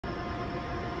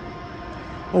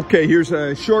Okay, here's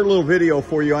a short little video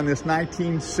for you on this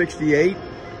 1968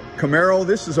 Camaro.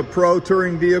 This is a pro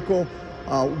touring vehicle.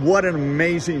 What an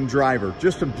amazing driver.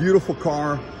 Just a beautiful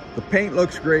car. The paint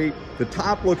looks great. The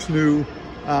top looks new.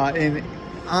 And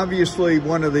obviously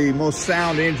one of the most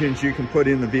sound engines you can put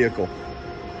in the vehicle.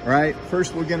 All right,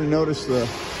 first we're going to notice the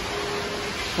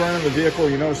front of the vehicle.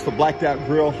 You notice the blacked out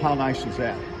grille. How nice is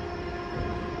that?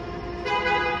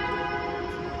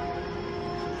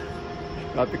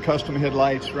 Got the custom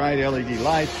headlights, right? LED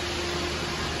lights.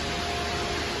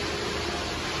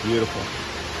 Beautiful.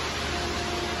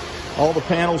 All the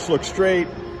panels look straight.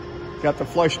 Got the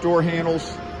flush door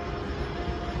handles.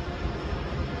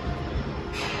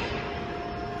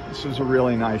 This is a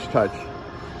really nice touch.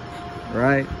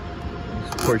 Right?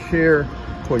 Just push here,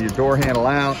 pull your door handle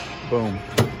out, boom.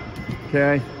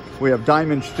 Okay, we have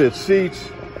diamond stitched seats.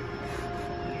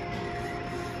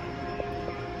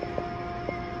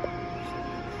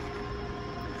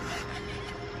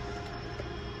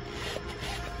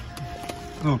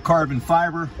 Little carbon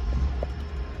fiber,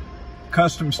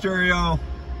 custom stereo,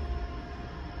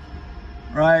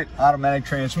 right? Automatic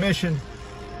transmission.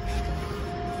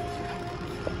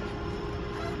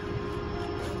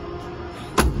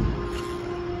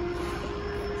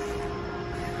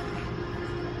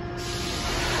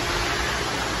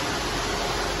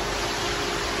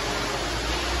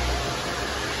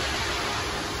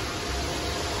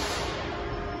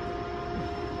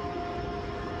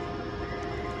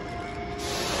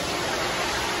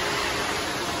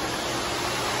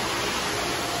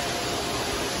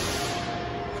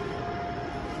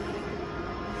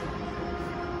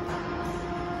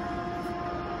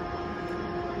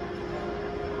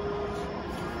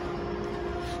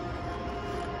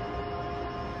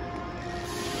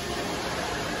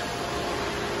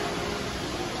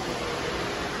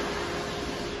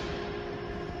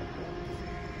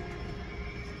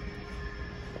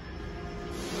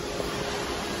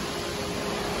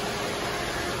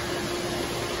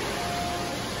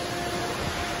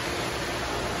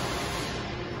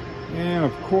 And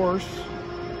of course,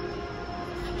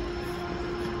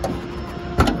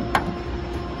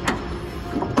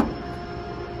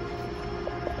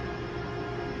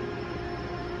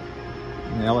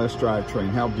 an LS drivetrain.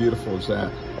 How beautiful is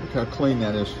that? Look how clean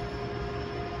that is.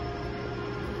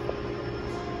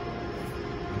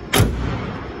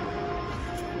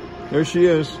 There she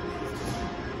is.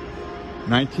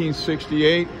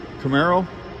 1968 Camaro.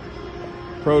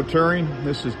 Pro Touring.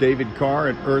 This is David Carr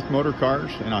at Earth Motor Cars,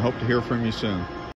 and I hope to hear from you soon.